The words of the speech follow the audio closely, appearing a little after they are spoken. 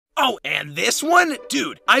Oh, and this one?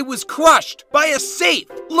 Dude, I was crushed by a safe.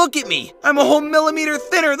 Look at me. I'm a whole millimeter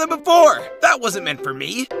thinner than before. That wasn't meant for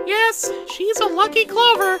me. Yes, she's a lucky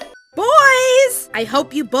Clover. Boys! I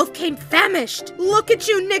hope you both came famished. Look at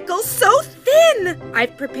you, Nickels, so thin!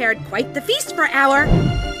 I've prepared quite the feast for our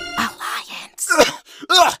alliance.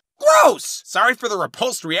 Ugh, gross! Sorry for the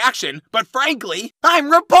repulsed reaction, but frankly,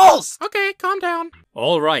 I'm repulsed! Okay, calm down.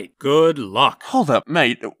 All right, good luck. Hold up,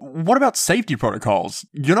 mate. What about safety protocols?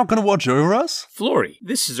 You're not gonna watch over us? Flory,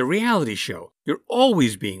 this is a reality show. You're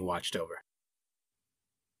always being watched over.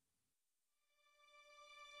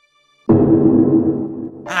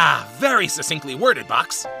 Ah, very succinctly worded,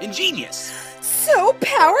 Box. Ingenious. So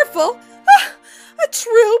powerful. Ah, a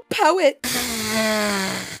true poet.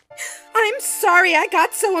 I'm sorry I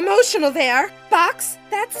got so emotional there. Box,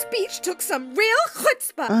 that speech took some real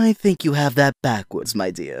chutzpah. I think you have that backwards,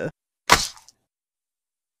 my dear.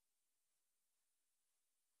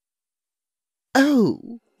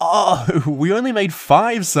 Oh. Oh, we only made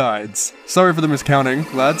 5 sides. Sorry for the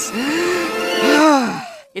miscounting, lads.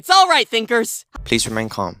 It's all right, thinkers. Please remain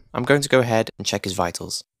calm. I'm going to go ahead and check his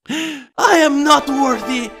vitals. I am not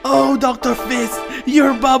worthy. Oh, Dr. Fist,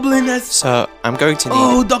 your bubbliness. Sir, I'm going to need...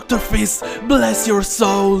 Oh, Dr. Fist, bless your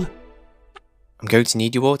soul. I'm going to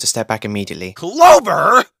need you all to step back immediately.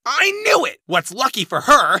 Clover! I knew it! What's lucky for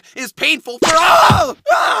her is painful for all!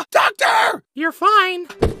 Ah, doctor! You're fine.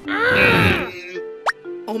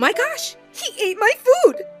 Oh my gosh, he ate my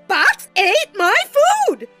food. Box ate my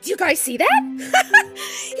food. Do you guys see that?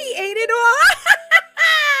 He ate it all.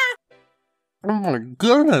 Oh my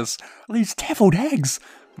goodness, these deviled eggs.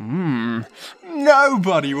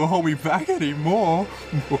 Nobody will hold me back anymore.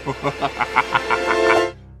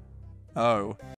 Oh.